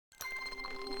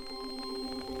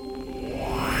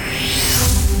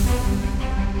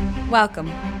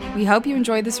Welcome. We hope you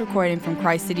enjoyed this recording from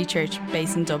Christ City Church,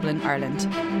 based in Dublin, Ireland.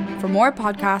 For more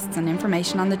podcasts and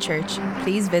information on the church,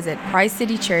 please visit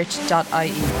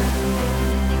christcitychurch.ie.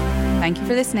 Thank you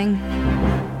for listening.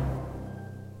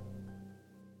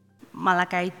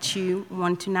 Malachi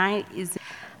 2:1-9 is,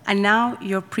 and now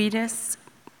your preaders,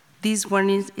 this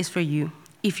warning is for you.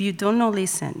 If you don't know,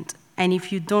 listen, and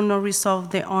if you don't know, resolve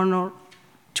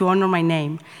to honor my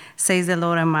name, says the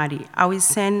Lord Almighty. I will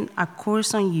send a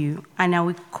curse on you, and I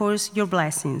will curse your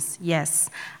blessings. Yes,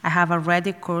 I have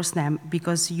already cursed them,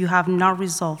 because you have not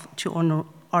resolved to honor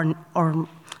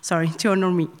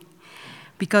me.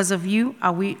 Because of you, I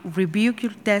will rebuke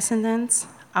your descendants.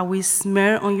 I will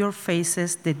smear on your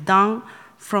faces the dung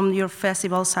from your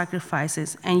festival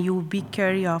sacrifices, and you will be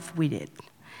carried off with it.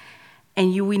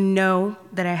 And you will know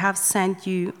that I have sent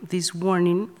you this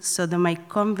warning, so that my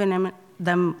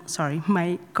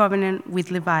covenant with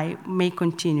Levi may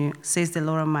continue, says the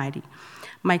Lord Almighty.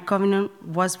 My covenant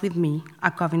was with me,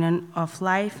 a covenant of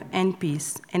life and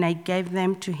peace, and I gave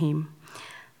them to him.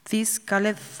 This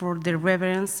called for the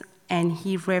reverence, and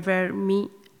he revered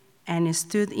me and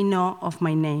stood in awe of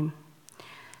my name.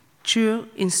 True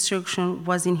instruction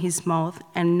was in his mouth,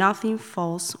 and nothing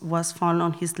false was found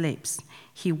on his lips.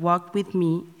 He walked with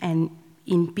me and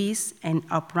in peace and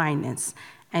uprightness,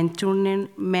 and turning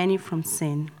many from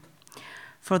sin.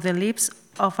 For the lips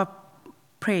of a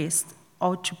priest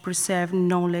ought to preserve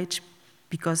knowledge,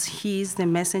 because he is the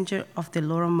messenger of the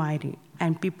Lord Almighty,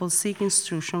 and people seek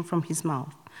instruction from his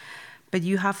mouth. But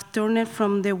you have turned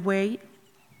from the way,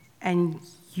 and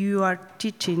your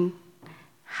teaching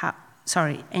have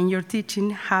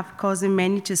caused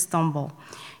many to stumble.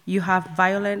 You have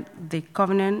violated the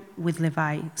covenant with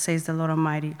Levi, says the Lord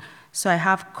Almighty. So I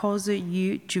have caused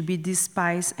you to be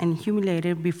despised and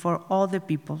humiliated before all the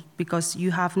people, because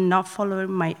you have not followed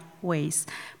my ways,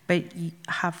 but you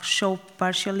have showed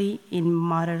partially in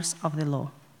matters of the law.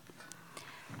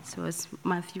 So as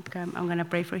Matthew comes, I'm going to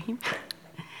pray for him.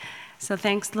 So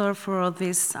thanks, Lord, for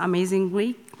this amazing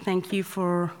week. Thank you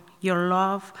for your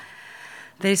love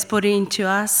that is put into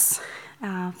us.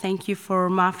 Thank you for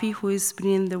Maffy, who is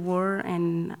bringing the word,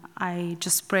 and I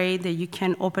just pray that you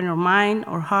can open our mind,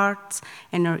 our hearts,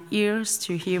 and our ears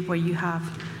to hear what you have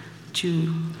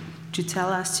to tell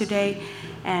us today,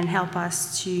 and help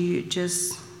us to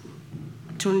just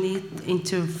turn it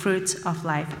into fruits of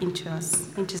life into us.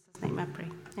 In Jesus' name I pray.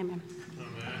 Amen.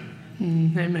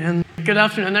 Amen. Good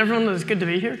afternoon, everyone. It's good to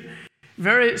be here.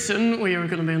 Very soon we are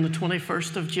going to be on the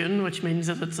 21st of June, which means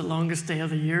that it's the longest day of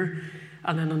the year,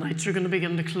 and then the nights are going to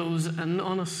begin to close in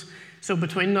on us. So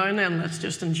between now and then, let's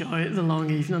just enjoy the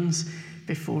long evenings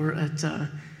before it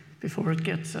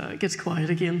gets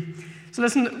quiet again. So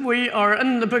listen, we are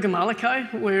in the book of Malachi.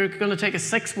 We're going to take a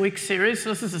 6-week series.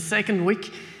 This is the second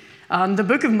week. And the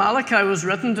book of Malachi was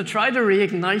written to try to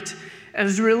reignite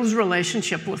Israel's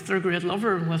relationship with their great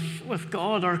lover, with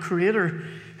God, our Creator,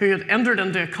 who had entered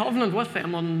into a covenant with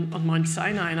them on Mount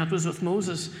Sinai, and that was with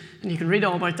Moses. And you can read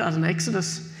all about that in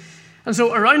Exodus. And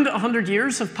so around 100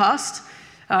 years have passed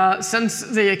since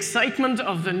the excitement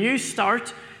of the new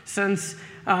start, since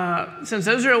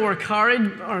Israel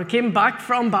came back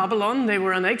from Babylon. They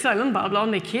were in exile in Babylon.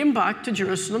 They came back to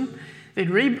Jerusalem. They'd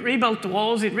rebuilt the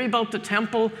walls. They'd rebuilt the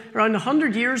temple. Around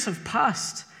 100 years have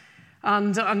passed.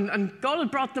 And God had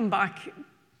brought them back.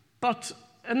 But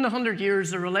in the 100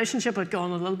 years, the relationship had gone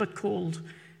a little bit cold.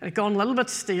 It had gone a little bit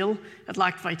stale. It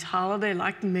lacked vitality, it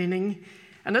lacked meaning.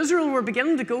 And Israel were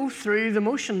beginning to go through the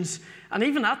motions. And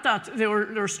even at that, they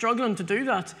were struggling to do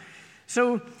that.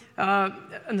 So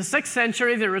in the 6th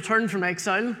century, they returned from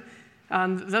exile.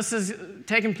 And this is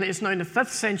taking place now in the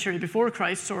 5th century before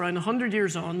Christ, so around 100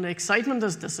 years on. The excitement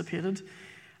has dissipated.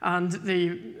 And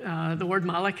the word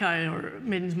Malachi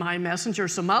means my messenger.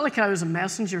 So Malachi was a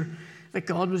messenger that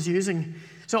God was using.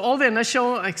 So all the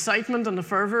initial excitement and the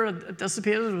fervor had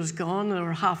dissipated. It was gone. They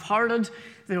were half-hearted.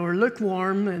 They were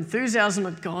lukewarm. The enthusiasm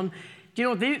had gone. You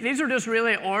know, these are just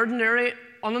really ordinary,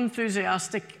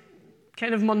 unenthusiastic,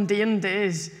 kind of mundane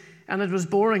days, and it was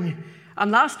boring.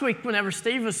 And last week, whenever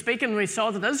Steve was speaking, we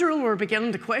saw that Israel were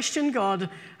beginning to question God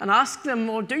and ask them,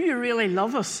 well, do you really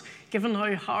love us, given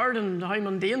how hard and how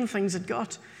mundane things had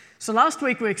got? So last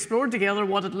week, we explored together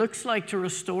what it looks like to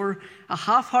restore a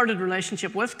half-hearted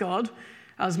relationship with God,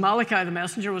 as Malachi, the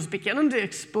messenger, was beginning to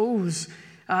expose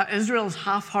Israel's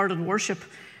half-hearted worship.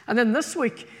 And then this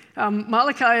week,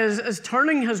 Malachi is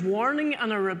turning his warning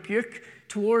and a rebuke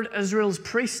toward Israel's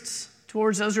priests,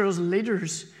 towards Israel's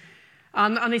leaders.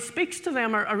 And he speaks to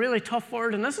them a really tough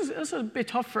word, and this would be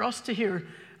tough for us to hear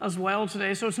as well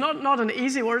today. So it's not an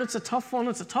easy word, it's a tough one,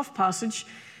 it's a tough passage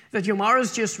that Yomar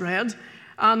has just read.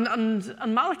 And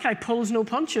Malachi pulls no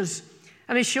punches.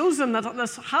 And he shows them that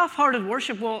this half-hearted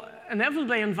worship will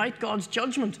inevitably invite God's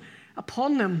judgment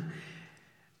upon them.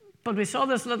 But we saw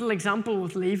this little example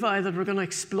with Levi that we're going to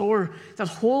explore, that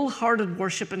wholehearted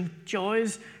worship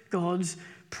enjoys God's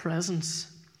presence.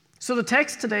 So the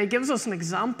text today gives us an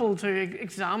example to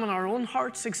examine our own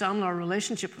hearts, examine our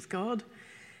relationship with God,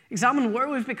 examine where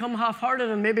we've become half-hearted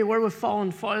and maybe where we've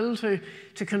fallen foul to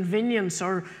convenience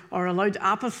or allowed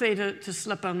apathy to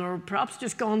slip in, or perhaps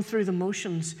just gone through the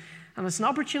motions. And it's an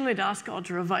opportunity to ask God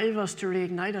to revive us, to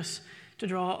reignite us, to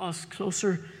draw us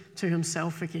closer to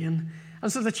himself again.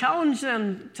 And so the challenge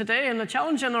then today, and the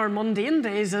challenge in our mundane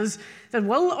days, is that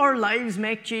will our lives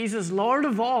make Jesus Lord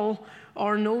of all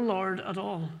or no Lord at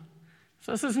all?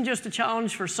 So this isn't just a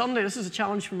challenge for Sunday, this is a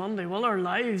challenge for Monday. Will our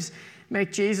lives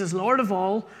make Jesus Lord of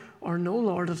all or no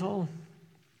Lord at all?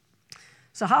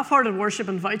 So half-hearted worship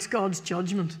invites God's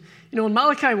judgment. You know, in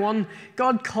Malachi 1,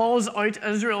 God calls out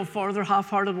Israel for their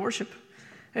half-hearted worship.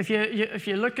 If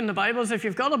you look in the Bibles, if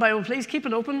you've got a Bible, please keep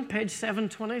it open, page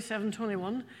 720,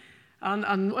 721,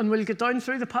 and we'll get down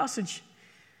through the passage.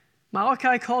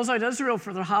 Malachi calls out Israel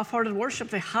for their half-hearted worship.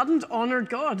 They hadn't honored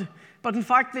God, but in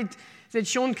fact they'd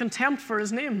shown contempt for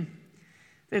his name.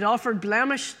 They'd offered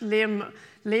blemished, lame,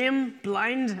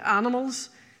 blind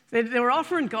animals. They were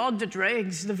offering God the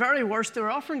dregs, the very worst. They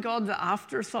were offering God the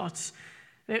afterthoughts.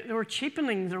 They were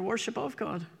cheapening their worship of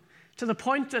God to the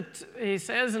point that he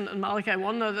says in Malachi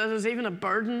 1 that it is even a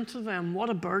burden to them. What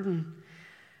a burden.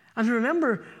 And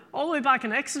remember, all the way back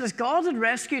in Exodus, God had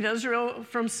rescued Israel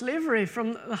from slavery,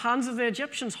 from the hands of the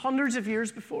Egyptians hundreds of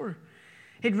years before.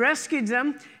 He'd rescued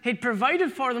them. He'd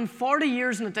provided for them 40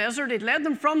 years in the desert. He'd led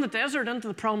them from the desert into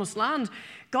the promised land.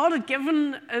 God had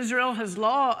given Israel his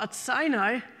law at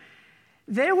Sinai.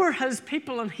 They were his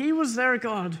people and he was their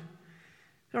God.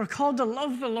 They were called to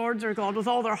love the Lord their God with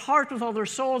all their heart, with all their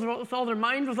soul, with all their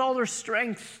mind, with all their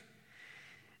strength.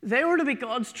 They were to be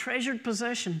God's treasured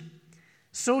possession,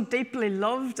 so deeply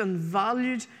loved and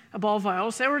valued above all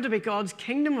else. They were to be God's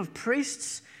kingdom of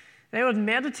priests. They would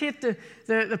meditate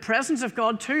the presence of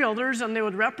God to others, and they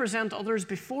would represent others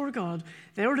before God.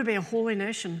 They were to be a holy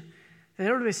nation. They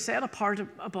were to be set apart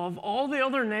above all the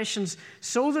other nations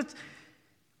so that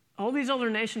all these other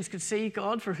nations could see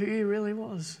God for who he really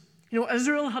was. You know,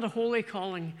 Israel had a holy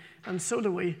calling, and so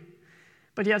do we.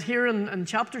 But yet here in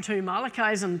chapter 2,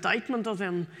 Malachi's indictment of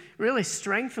them really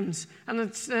strengthens, and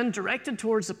it's then directed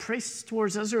towards the priests,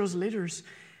 towards Israel's leaders.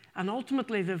 And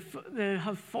ultimately, they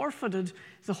have forfeited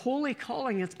the holy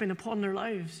calling that's been upon their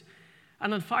lives.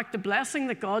 And in fact, the blessing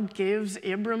that God gives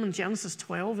Abram in Genesis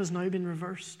 12 has now been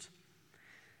reversed.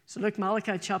 So look,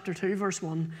 Malachi chapter 2, verse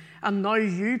 1. And now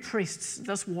you priests,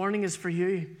 this warning is for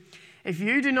you. If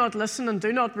you do not listen and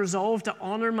do not resolve to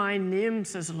honor my name,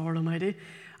 says the Lord Almighty,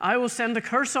 I will send a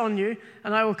curse on you,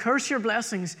 and I will curse your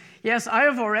blessings. Yes, I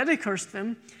have already cursed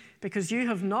them, because you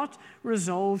have not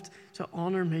resolved to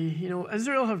honor me. You know,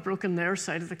 Israel have broken their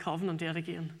side of the covenant yet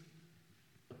again.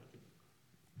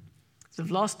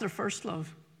 They've lost their first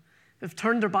love. They've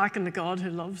turned their back on the God who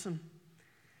loves them.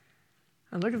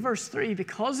 And look at verse 3.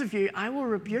 Because of you, I will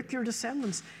rebuke your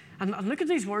descendants. And look at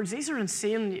these words. These are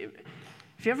insane.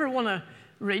 If you ever want to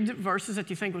read verses that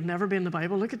you think would never be in the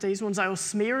Bible, look at these ones. I will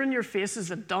smear in your faces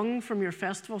the dung from your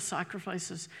festival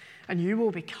sacrifices, and you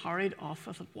will be carried off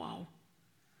with it. Wow.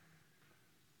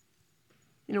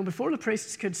 You know, before the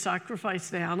priests could sacrifice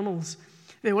the animals,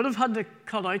 they would have had to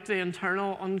cut out the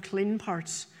internal unclean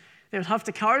parts. They would have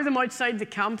to carry them outside the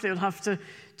camp. They would have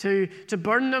to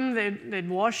burn them. They'd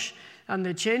wash and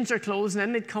they'd change their clothes, and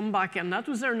then they'd come back in. That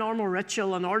was their normal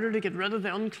ritual in order to get rid of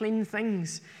the unclean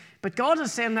things. But God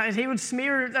is saying that he would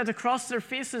smear that across their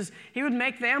faces. He would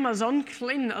make them as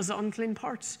unclean as the unclean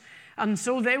parts. And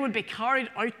so they would be carried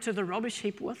out to the rubbish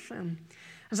heap with them.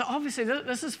 And so obviously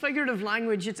this is figurative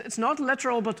language. It's not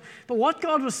literal, but what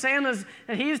God was saying is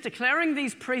that he is declaring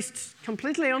these priests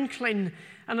completely unclean.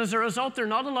 And as a result, they're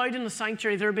not allowed in the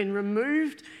sanctuary. They're being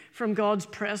removed from God's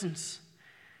presence.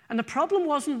 And the problem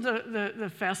wasn't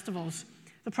the festivals.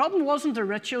 The problem wasn't the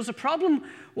rituals. The problem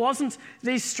wasn't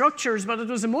these structures, but it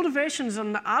was the motivations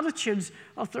and the attitudes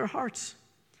of their hearts.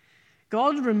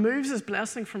 God removes his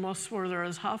blessing from us where there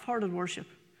is half-hearted worship.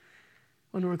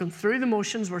 When we're going through the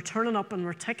motions, we're turning up and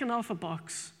we're ticking off a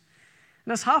box.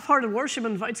 And this half-hearted worship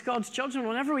invites God's judgment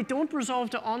whenever we don't resolve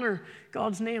to honor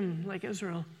God's name like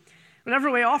Israel.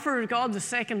 Whenever we offer God the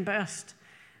second best.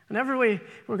 Whenever we're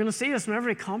going to see this, whenever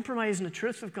we compromise in the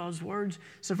truth of God's words.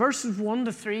 So verses 1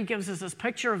 to 3 gives us this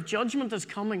picture of judgment is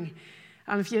coming.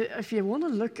 And if you want to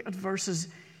look at verses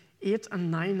 8 and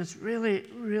 9, it's really,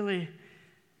 really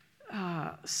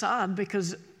sad,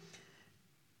 because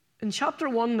In chapter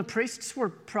 1, the priests were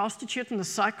prostituting the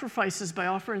sacrifices by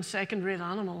offering second-rate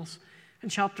animals in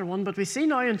chapter 1. But we see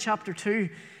now in chapter 2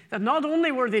 that not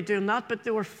only were they doing that, but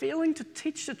they were failing to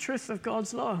teach the truth of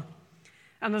God's law.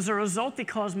 And as a result, they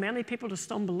caused many people to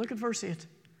stumble. Look at verse 8.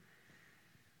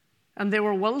 And they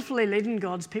were willfully leading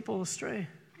God's people astray.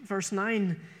 Verse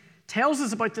 9 tells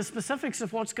us about the specifics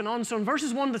of what's going on. So in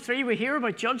verses 1 to 3, we hear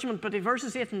about judgment, but in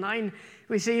verses 8 and 9,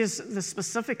 we see the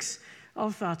specifics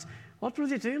of that. What were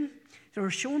they doing? They were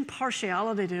showing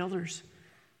partiality to others,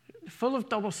 full of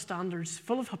double standards,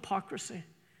 full of hypocrisy.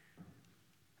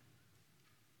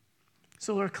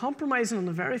 So they're compromising on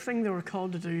the very thing they were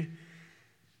called to do.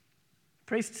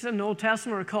 Priests in the Old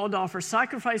Testament were called to offer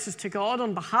sacrifices to God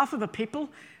on behalf of the people,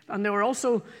 and they were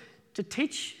also to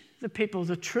teach the people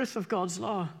the truth of God's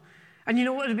law. And you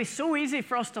know, it would be so easy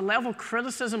for us to level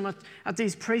criticism at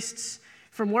these priests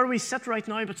from where we sit right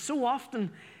now, but so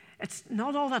often it's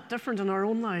not all that different in our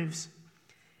own lives.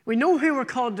 We know who we're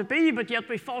called to be, but yet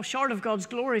we fall short of God's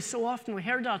glory so often. We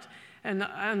heard that in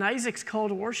Isaac's call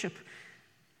to worship.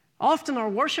 Often our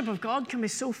worship of God can be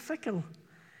so fickle.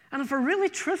 And if we're really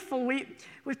truthful, we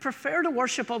prefer to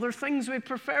worship other things. We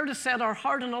prefer to set our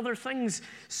heart on other things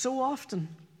so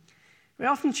often. We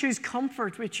often choose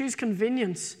comfort. We choose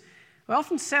convenience. We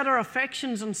often set our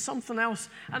affections on something else.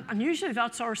 And usually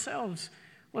that's ourselves.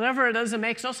 Whatever it is that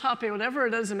makes us happy, whatever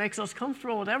it is that makes us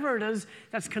comfortable, whatever it is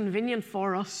that's convenient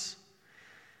for us.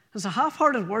 As a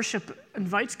half-hearted worship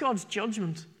invites God's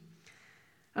judgment,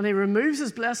 and He removes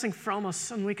His blessing from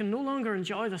us, and we can no longer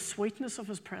enjoy the sweetness of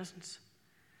His presence.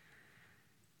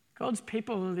 God's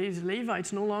people, these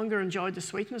Levites, no longer enjoyed the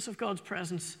sweetness of God's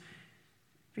presence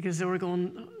because they were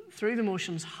going through the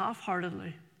motions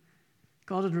half-heartedly.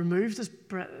 God had removed His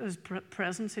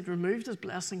presence, He'd removed His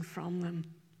blessing from them.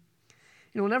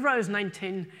 You know, whenever I was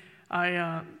 19,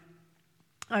 I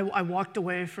walked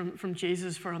away from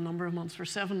Jesus for a number of months, for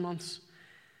 7 months.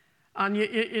 And,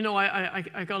 you know,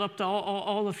 I got up to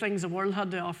all the things the world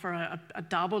had to offer. I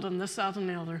dabbled in this, that, and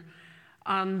the other.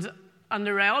 And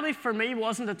the reality for me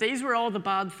wasn't that these were all the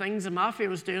bad things that Maffy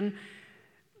was doing,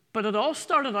 but it all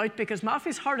started out because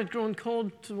Maffy's heart had grown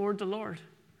cold toward the Lord.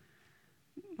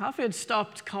 Maffy had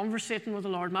stopped conversating with the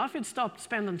Lord. Maffy had stopped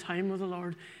spending time with the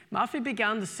Lord. Maffy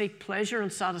began to seek pleasure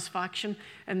and satisfaction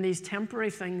in these temporary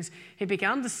things. He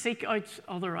began to seek out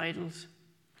other idols.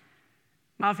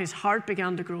 Maffy's heart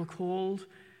began to grow cold.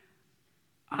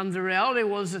 And the reality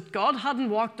was that God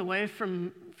hadn't walked away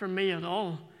from me at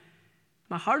all.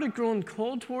 My heart had grown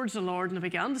cold towards the Lord, and I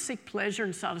began to seek pleasure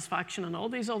and satisfaction in all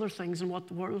these other things and what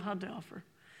the world had to offer.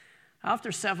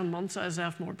 After 7 months, I was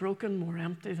left more broken, more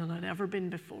empty than I'd ever been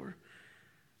before.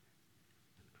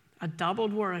 I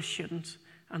dabbled where I shouldn't,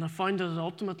 and I found that it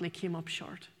ultimately came up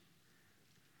short.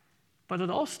 But it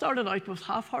all started out with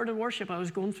half-hearted worship. I was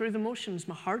going through the motions.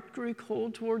 My heart grew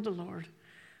cold toward the Lord.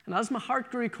 And as my heart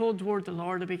grew cold toward the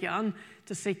Lord, I began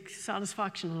to seek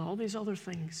satisfaction in all these other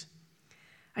things.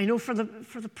 I know for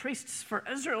the priests, for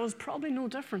Israel, it was probably no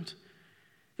different.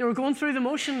 They were going through the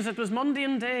motions. It was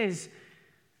mundane days.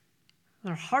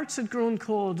 Their hearts had grown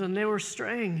cold and they were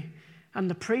straying. And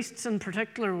the priests in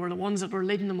particular were the ones that were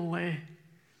leading them away.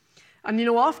 And you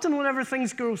know, often whenever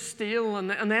things grow stale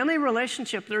in any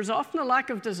relationship, there's often a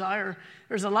lack of desire.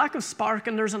 There's a lack of spark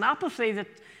and there's an apathy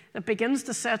that begins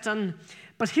to set in.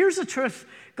 But here's the truth.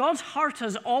 God's heart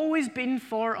has always been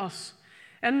for us.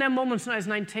 In them moments when I was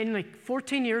 19, like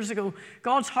 14 years ago,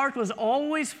 God's heart was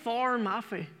always for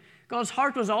Maffy. God's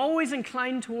heart was always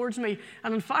inclined towards me.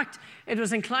 And in fact, it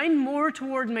was inclined more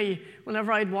toward me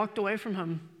whenever I'd walked away from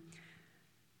Him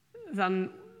than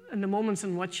in the moments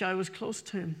in which I was close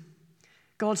to Him.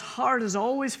 God's heart is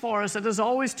always for us. It is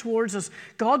always towards us.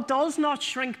 God does not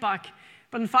shrink back.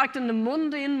 But in fact, in the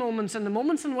mundane moments, in the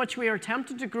moments in which we are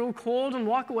tempted to grow cold and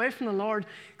walk away from the Lord,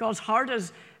 God's heart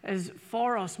is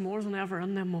for us more than ever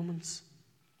in them moments.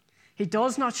 He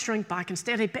does not shrink back.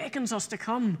 Instead, He beckons us to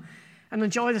come and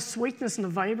enjoy the sweetness and the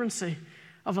vibrancy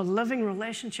of a living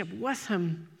relationship with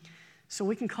Him so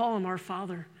we can call Him our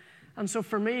Father. And so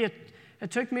for me, it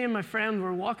took me and my friend, we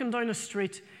were walking down the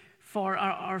street for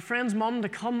our friend's mum to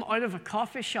come out of a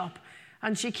coffee shop.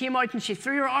 And she came out and she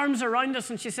threw her arms around us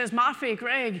and she says, Maffy,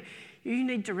 Greg, you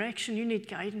need direction, you need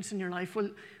guidance in your life. Will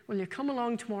you come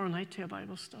along tomorrow night to a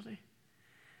Bible study?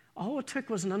 All it took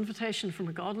was an invitation from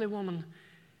a godly woman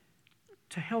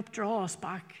to help draw us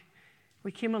back.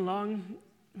 We came along,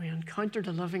 we encountered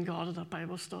a living God at that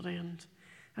Bible study, and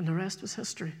the rest was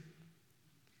history.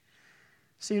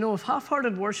 So, you know, if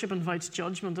half-hearted worship invites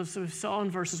judgment, as we saw in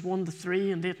verses 1 to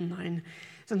 3 and 8 and 9,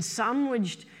 then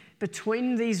sandwiched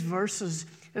between these verses,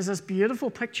 is this beautiful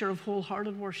picture of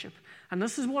wholehearted worship. And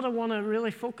this is what I want to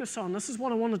really focus on. This is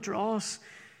what I want to draw us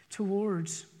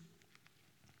towards.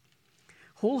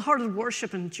 Wholehearted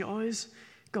worship enjoys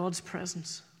God's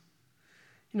presence.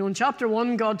 You know, in chapter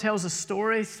 1, God tells a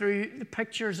story through the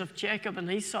pictures of Jacob and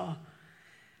Esau.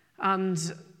 And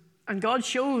God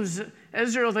shows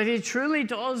Israel that he truly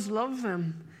does love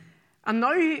them. And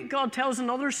now God tells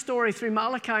another story through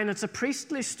Malachi, and it's a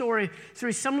priestly story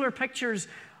through similar pictures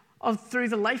through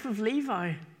the life of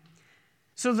Levi.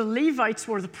 So the Levites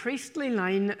were the priestly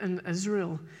line in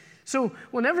Israel. So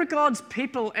whenever God's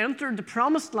people entered the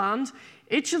promised land,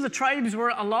 each of the tribes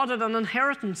were allotted an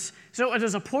inheritance. So it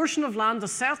is a portion of land to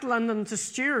settle in and to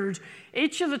steward.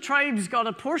 Each of the tribes got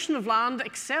a portion of land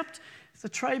except the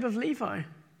tribe of Levi.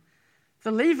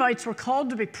 The Levites were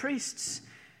called to be priests,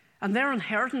 and their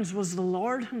inheritance was the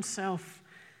Lord himself.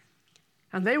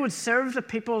 And they would serve the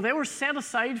people. They were set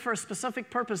aside for a specific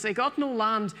purpose. They got no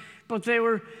land, but they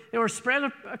were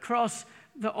spread across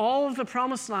all of the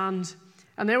promised land,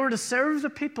 and they were to serve the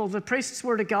people. The priests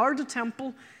were to guard the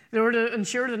temple. They were to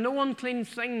ensure that no unclean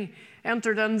thing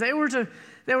entered in. They were to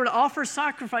offer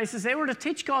sacrifices. They were to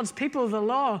teach God's people the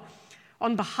law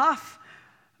on behalf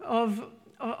of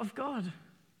God.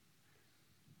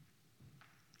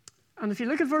 And if you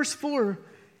look at verse 4,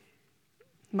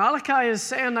 Malachi is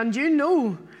saying, and you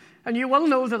know, and you will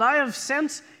know that I have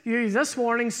sent you this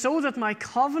warning so that my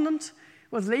covenant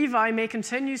with Levi may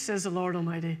continue, says the Lord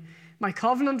Almighty. My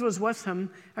covenant was with him,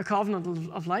 a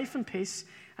covenant of life and peace,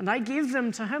 and I gave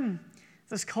them to him.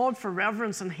 This called for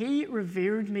reverence, and he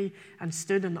revered me and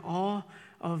stood in awe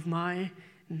of my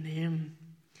name.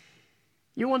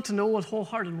 You want to know what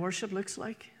wholehearted worship looks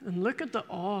like? And look at the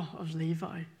awe of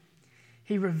Levi.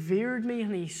 He revered me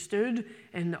and he stood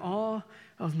in awe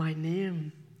of my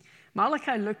name.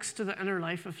 Malachi looks to the inner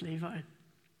life of Levi.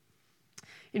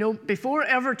 You know, before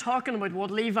ever talking about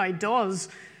what Levi does,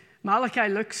 Malachi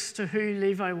looks to who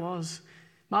Levi was.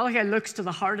 Malachi looks to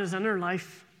the heart, his inner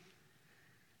life.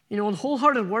 You know, in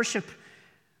wholehearted worship,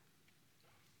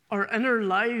 our inner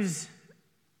lives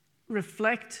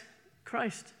reflect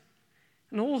Christ.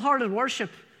 In wholehearted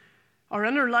worship, our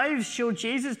inner lives show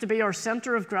Jesus to be our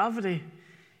center of gravity.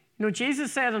 You know,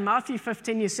 Jesus said in Matthew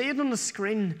 15, you see it on the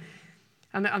screen,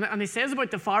 and he says about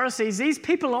the Pharisees, these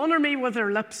people honor me with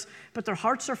their lips, but their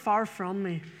hearts are far from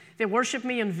me. They worship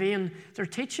me in vain. Their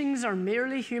teachings are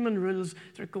merely human rules.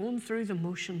 They're going through the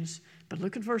motions. But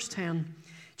look at verse 10.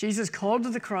 Jesus called to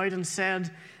the crowd and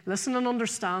said, listen and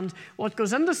understand, what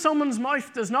goes into someone's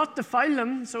mouth does not defile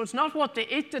them, so it's not what they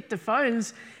eat that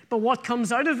defiles, but what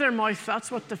comes out of their mouth,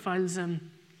 that's what defiles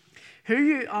them. Who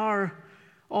you are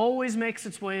always makes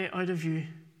its way out of you.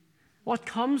 What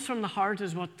comes from the heart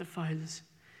is what defiles.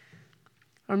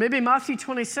 Or maybe Matthew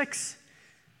 26.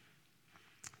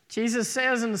 Jesus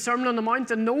says in the Sermon on the Mount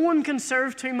that no one can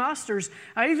serve two masters.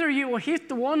 Either you will hate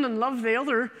the one and love the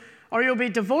other, or you'll be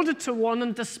devoted to one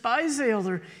and despise the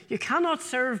other. You cannot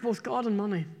serve both God and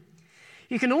money.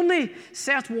 You can only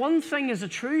set one thing as a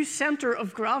true center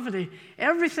of gravity.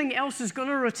 Everything else is going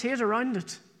to rotate around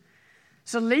it.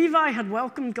 So Levi had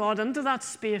welcomed God into that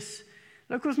space.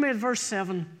 Look with me at verse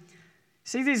 7.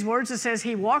 See these words? It says,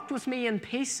 he walked with me in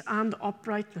peace and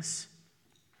uprightness.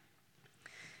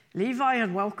 Levi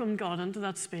had welcomed God into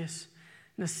that space.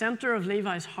 In the center of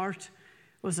Levi's heart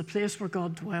was the place where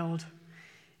God dwelled.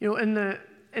 You know,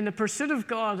 in the Pursuit of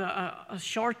God, a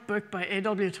short book by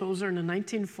A.W. Tozer in the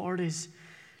 1940s,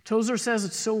 Tozer says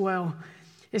it so well.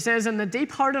 He says, in the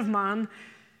deep heart of man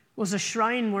was a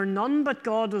shrine where none but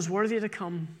God was worthy to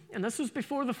come. And this was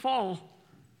before the fall.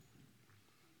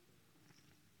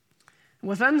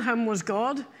 Within him was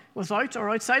God. Without or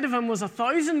outside of him was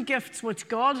 1,000 gifts which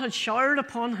God had showered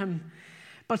upon him.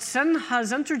 But sin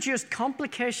has introduced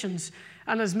complications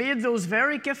and has made those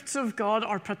very gifts of God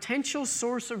our potential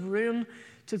source of ruin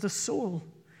to the soul.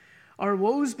 Our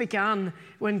woes began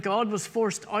when God was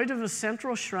forced out of his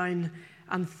central shrine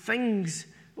and things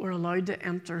were allowed to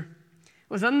enter.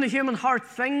 Within the human heart,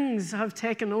 things have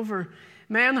taken over.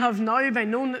 Men have now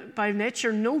by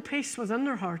nature no peace within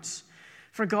their hearts,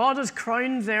 for God is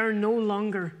crowned there no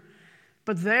longer.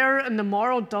 But there in the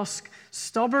moral dusk,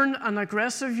 stubborn and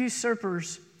aggressive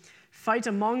usurpers fight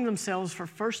among themselves for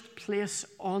first place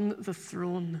on the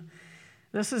throne.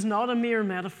 This is not a mere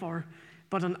metaphor,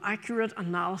 but an accurate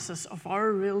analysis of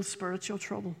our real spiritual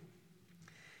trouble.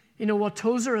 You know what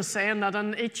Tozer is saying, that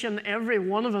in each and every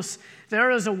one of us,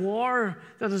 there is a war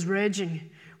that is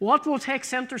raging. What will take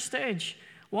center stage?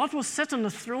 What will sit on the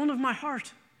throne of my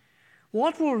heart?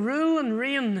 What will rule and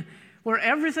reign where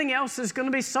everything else is going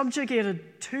to be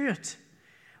subjugated to it?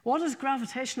 What is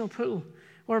gravitational pull,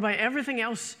 whereby everything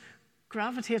else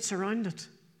gravitates around it?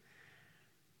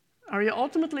 Are you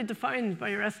ultimately defined by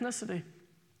your ethnicity?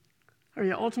 Are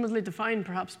you ultimately defined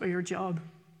perhaps by your job?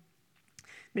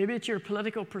 Maybe it's your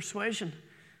political persuasion.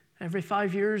 Every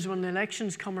 5 years when the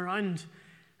elections come around,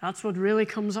 that's what really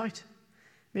comes out.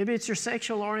 Maybe it's your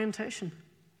sexual orientation.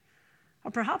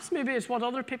 Or perhaps maybe it's what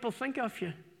other people think of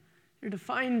you. You're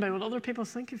defined by what other people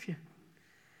think of you.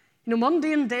 You know,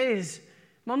 mundane days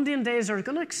are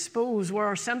going to expose where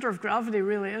our center of gravity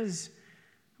really is.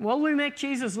 Will we make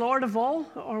Jesus Lord of all,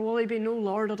 or will he be no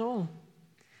Lord at all?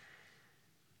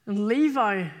 And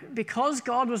Levi, because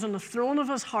God was on the throne of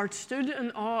his heart, stood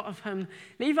in awe of him.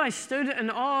 Levi stood in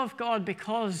awe of God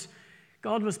because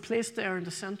God was placed there in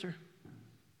the center.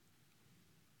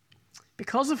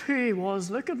 Because of who he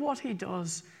was, look at what he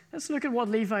does. Let's look at what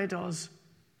Levi does.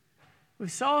 We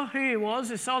saw who he was.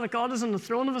 We saw that God is on the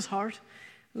throne of his heart.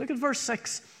 Look at verse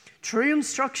 6. True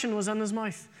instruction was in his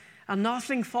mouth, and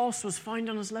nothing false was found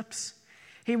on his lips.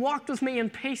 He walked with me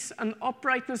in peace and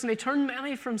uprightness, and he turned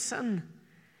many from sin.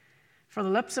 For the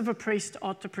lips of a priest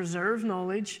ought to preserve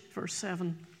knowledge, verse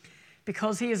 7,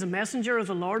 because he is a messenger of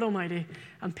the Lord Almighty,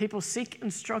 and people seek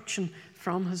instruction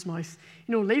from his mouth.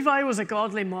 You know, Levi was a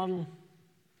godly model,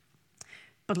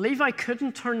 but Levi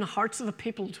couldn't turn the hearts of the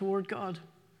people toward God.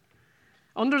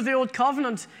 Under the Old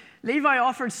Covenant, Levi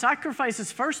offered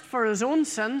sacrifices first for his own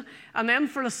sin and then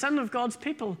for the sin of God's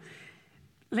people.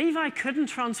 Levi couldn't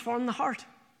transform the heart.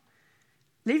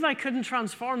 Levi couldn't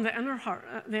transform the inner heart,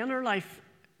 the inner life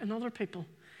in other people.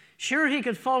 Sure, he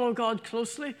could follow God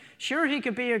closely. Sure, he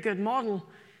could be a good model.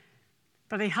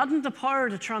 But he hadn't the power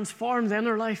to transform the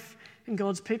inner life in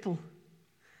God's people.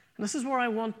 And this is where I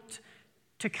want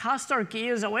to cast our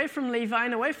gaze away from Levi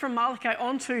and away from Malachi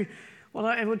onto what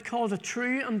I would call the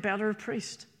true and better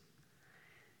priest.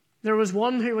 There was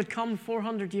one who would come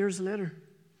 400 years later.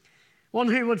 One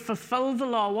who would fulfill the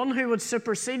law. One who would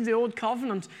supersede the old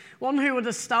covenant. One who would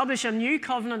establish a new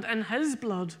covenant in his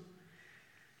blood.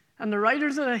 And the writer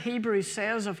of the Hebrews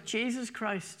says of Jesus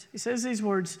Christ, he says these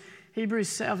words, Hebrews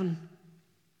 7.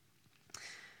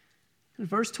 In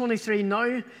verse 23,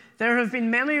 now there have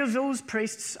been many of those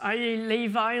priests, i.e.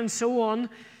 Levi and so on,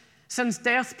 since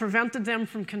death prevented them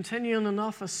from continuing in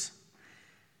office.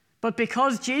 But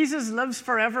because Jesus lives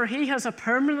forever, he has a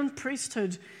permanent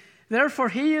priesthood. Therefore,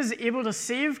 he is able to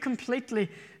save completely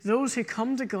those who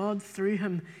come to God through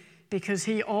him, because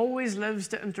he always lives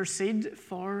to intercede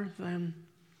for them.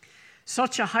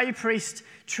 Such a high priest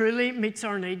truly meets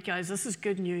our need, guys. This is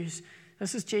good news.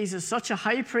 This is Jesus. Such a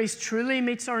high priest truly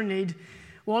meets our need.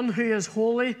 One who is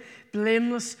holy,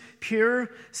 blameless,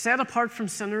 pure, set apart from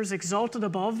sinners, exalted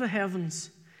above the heavens.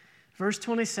 Verse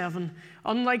 27,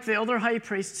 unlike the other high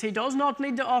priests, he does not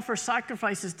need to offer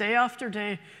sacrifices day after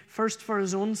day, first for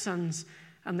his own sins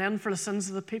and then for the sins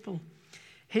of the people.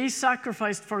 He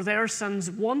sacrificed for their sins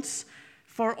once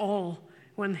for all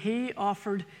when he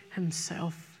offered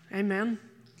himself. Amen.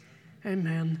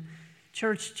 Amen.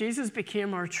 Church, Jesus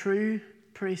became our true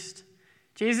priest.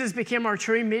 Jesus became our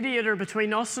true mediator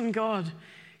between us and God.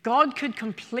 God could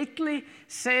completely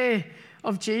say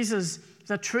of Jesus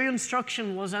that true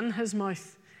instruction was in his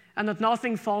mouth and that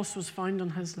nothing false was found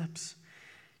on his lips.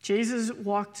 Jesus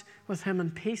walked with him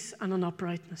in peace and in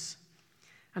uprightness.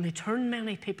 And he turned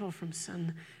many people from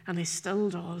sin, and he still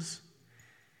does.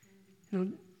 You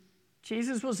know,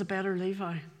 Jesus was a better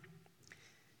Levi.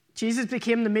 Jesus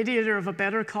became the mediator of a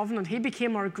better covenant. He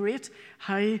became our great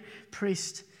high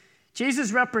priest.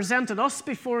 Jesus represented us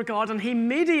before God, and he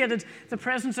mediated the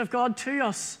presence of God to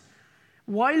us.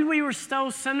 While we were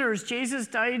still sinners, Jesus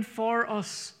died for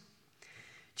us.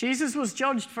 Jesus was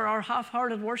judged for our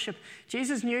half-hearted worship.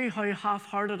 Jesus knew how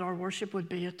half-hearted our worship would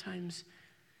be at times.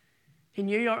 He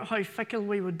knew how fickle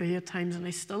we would be at times, and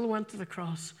he still went to the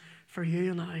cross for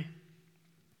you and I.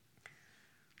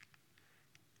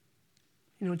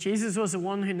 You know, Jesus was the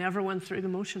one who never went through the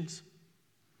motions.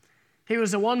 He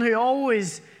was the one who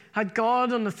always had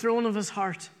God on the throne of his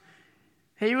heart.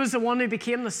 He was the one who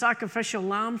became the sacrificial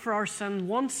lamb for our sin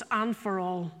once and for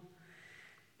all.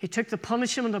 He took the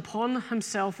punishment upon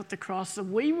himself at the cross that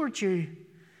we were due.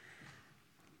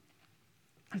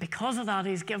 And because of that,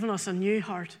 he's given us a new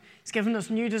heart. He's given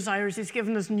us new desires. He's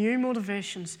given us new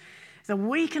motivations that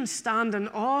we can stand in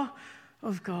awe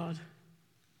of God.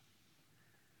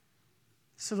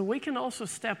 So that we can also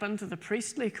step into the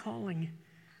priestly calling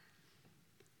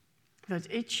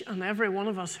that each and every one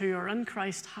of us who are in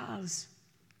Christ has.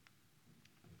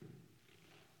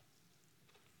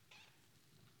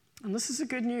 And this is the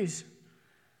good news.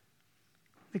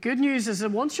 The good news is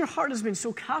that once your heart has been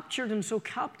so captured and so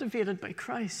captivated by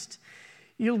Christ,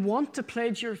 you'll want to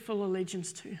pledge your full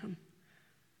allegiance to him.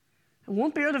 It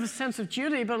won't be out of a sense of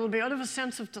duty, but it'll be out of a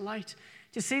sense of delight.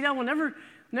 Do you see that? Whenever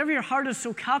your heart is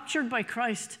so captured by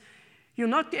Christ, you'll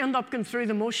not end up going through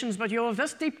the motions, but you'll have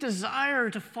this deep desire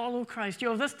to follow Christ.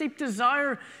 You'll have this deep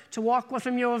desire to walk with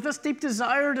Him. You'll have this deep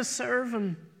desire to serve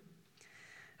Him.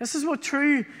 This is what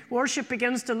true worship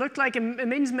begins to look like. It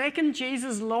means making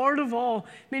Jesus Lord of all.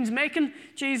 It means making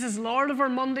Jesus Lord of our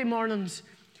Monday mornings.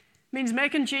 It means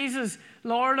making Jesus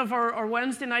Lord of our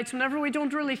Wednesday nights whenever we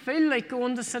don't really feel like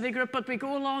going to City Group, but we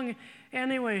go along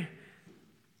anyway. It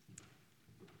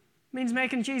means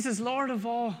making Jesus Lord of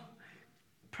all.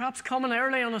 Perhaps coming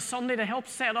early on a Sunday to help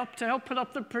set up, to help put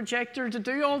up the projector, to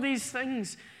do all these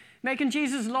things. Making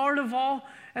Jesus Lord of all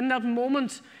in that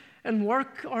moment in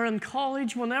work or in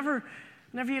college, whenever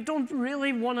you don't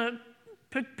really want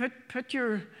to put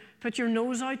your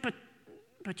nose out,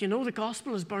 but you know the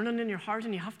gospel is burning in your heart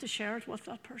and you have to share it with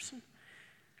that person.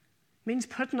 It means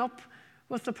putting up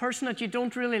with the person that you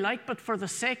don't really like, but for the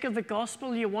sake of the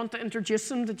gospel, you want to introduce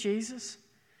them to Jesus.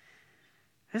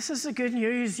 This is the good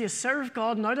news. You serve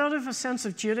God not out of a sense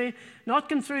of duty, not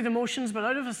going through the motions, but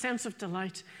out of a sense of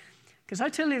delight. Because I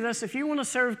tell you this, if you want to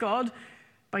serve God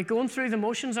by going through the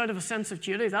motions out of a sense of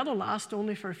duty, that'll last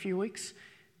only for a few weeks,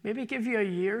 maybe give you a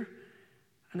year,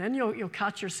 and then you'll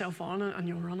catch yourself on it and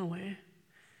you'll run away.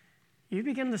 You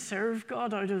begin to serve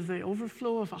God out of the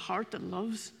overflow of a heart that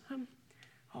loves Him.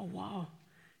 Oh, wow.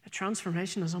 The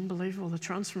transformation is unbelievable. The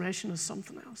transformation is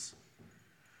something else.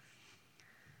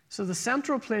 So the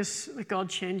central place that God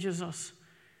changes us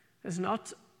is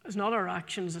not our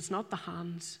actions, it's not the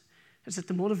hands, it's at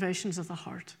the motivations of the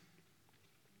heart.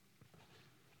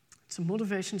 It's the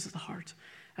motivations of the heart.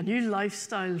 A new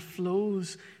lifestyle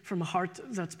flows from a heart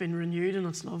that's been renewed in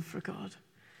its love for God.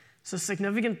 So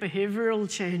significant behavioral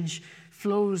change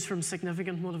flows from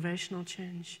significant motivational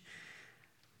change.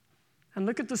 And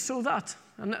look at the so that.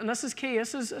 And this is key.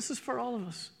 This is for all of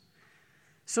us.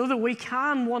 So that we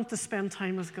can want to spend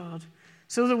time with God.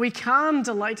 So that we can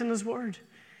delight in His Word.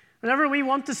 Whenever we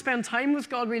want to spend time with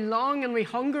God, we long and we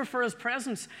hunger for His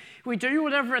presence. We do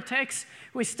whatever it takes.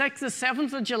 We stick the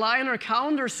 7th of July in our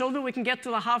calendar so that we can get to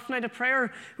the half night of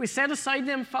prayer. We set aside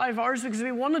them 5 hours because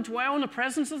we want to dwell in the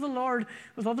presence of the Lord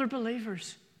with other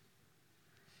believers.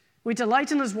 We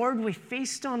delight in His Word. We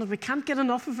feast on it. We can't get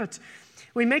enough of it.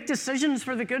 We make decisions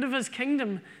for the good of His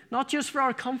kingdom, not just for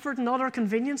our comfort and not our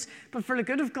convenience, but for the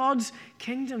good of God's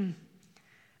kingdom.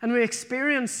 And we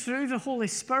experience through the Holy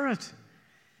Spirit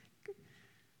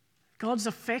God's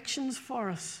affections for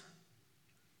us.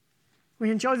 We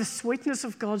enjoy the sweetness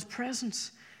of God's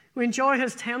presence. We enjoy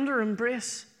His tender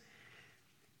embrace.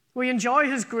 We enjoy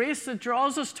His grace that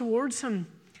draws us towards Him.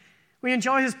 We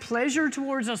enjoy His pleasure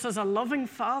towards us as a loving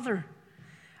Father.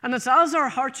 And it's as our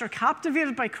hearts are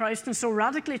captivated by Christ and so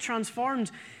radically transformed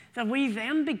that we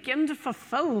then begin to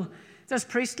fulfill this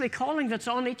priestly calling that's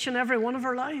on each and every one of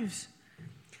our lives.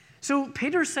 So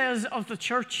Peter says of the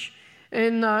church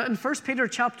in 1 Peter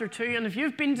chapter 2, and if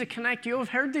you've been to Connect, you have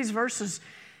heard these verses.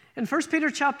 In 1 Peter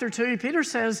chapter 2, Peter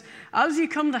says, as you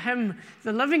come to Him,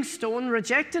 the living stone,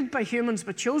 rejected by humans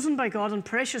but chosen by God and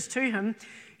precious to Him,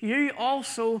 you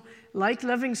also, like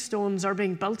living stones, are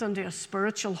being built into a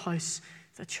spiritual house,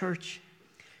 the church,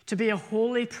 to be a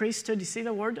holy priesthood. You see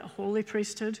the word, a holy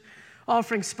priesthood,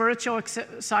 offering spiritual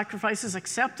sacrifices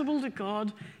acceptable to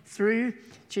God through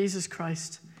Jesus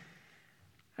Christ.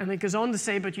 And it goes on to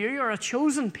say, but you are a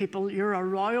chosen people, you're a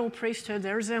royal priesthood.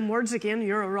 There's them words again.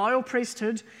 You're a royal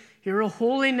priesthood, you're a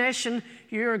holy nation,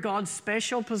 you're God's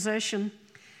special possession,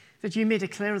 that you may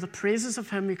declare the praises of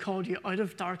Him who called you out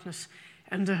of darkness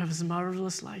into His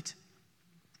marvelous light.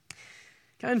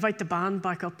 Can I invite the band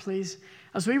back up, please?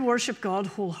 As we worship God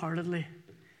wholeheartedly,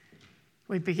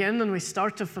 we begin and we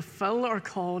start to fulfill our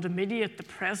call to mediate the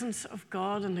presence of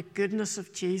God and the goodness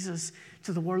of Jesus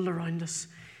to the world around us.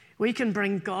 We can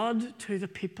bring God to the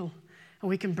people, and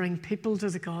we can bring people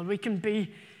to the God. We can be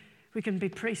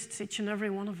priests, each and every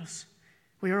one of us.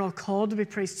 We are all called to be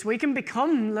priests. We can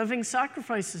become living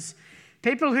sacrifices,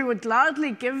 people who would gladly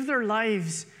give their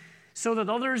lives so that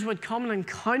others would come and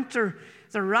encounter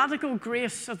the radical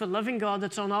grace of the living God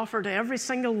that's on offer to every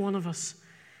single one of us,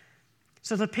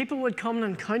 so that people would come and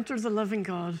encounter the living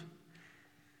God,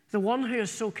 the one who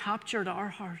has so captured our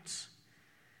hearts.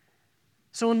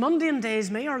 So on mundane days,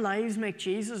 may our lives make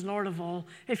Jesus Lord of all.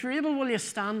 If you're able, will you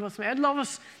stand with me? I'd love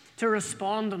us to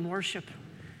respond and worship.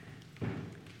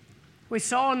 We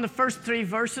saw in the first 3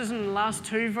 verses and the last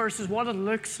 2 verses what it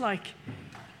looks like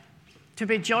to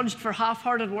be judged for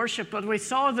half-hearted worship, but we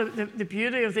saw the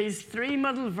beauty of these 3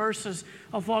 middle verses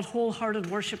of what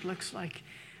wholehearted worship looks like.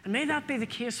 And may that be the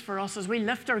case for us as we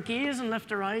lift our gaze and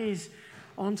lift our eyes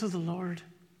onto the Lord.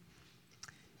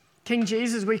 King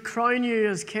Jesus, we crown you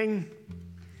as King.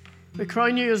 We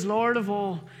crown you as Lord of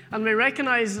all. And we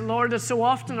recognize, Lord, that so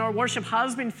often our worship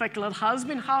has been fickle, it has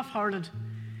been half-hearted.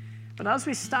 But as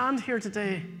we stand here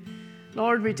today,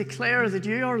 Lord, we declare that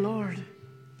you are Lord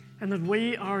and that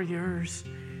we are yours.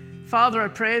 Father, I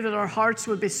pray that our hearts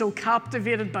would be so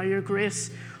captivated by your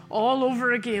grace all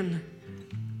over again,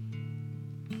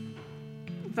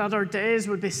 that our days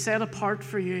would be set apart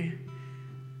for you.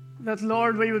 That,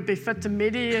 Lord, we would be fit to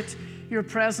mediate your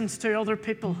presence to other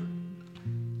people.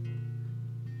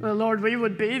 That, Lord, we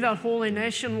would be that holy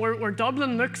nation where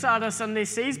Dublin looks at us and they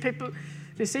see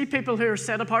people who are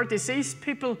set apart. They see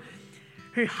people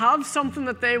who have something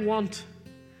that they want.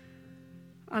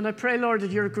 And I pray, Lord,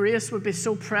 that your grace would be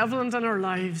so prevalent in our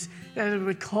lives that it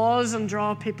would cause and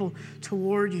draw people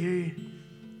toward you.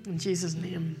 In Jesus'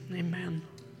 name, amen.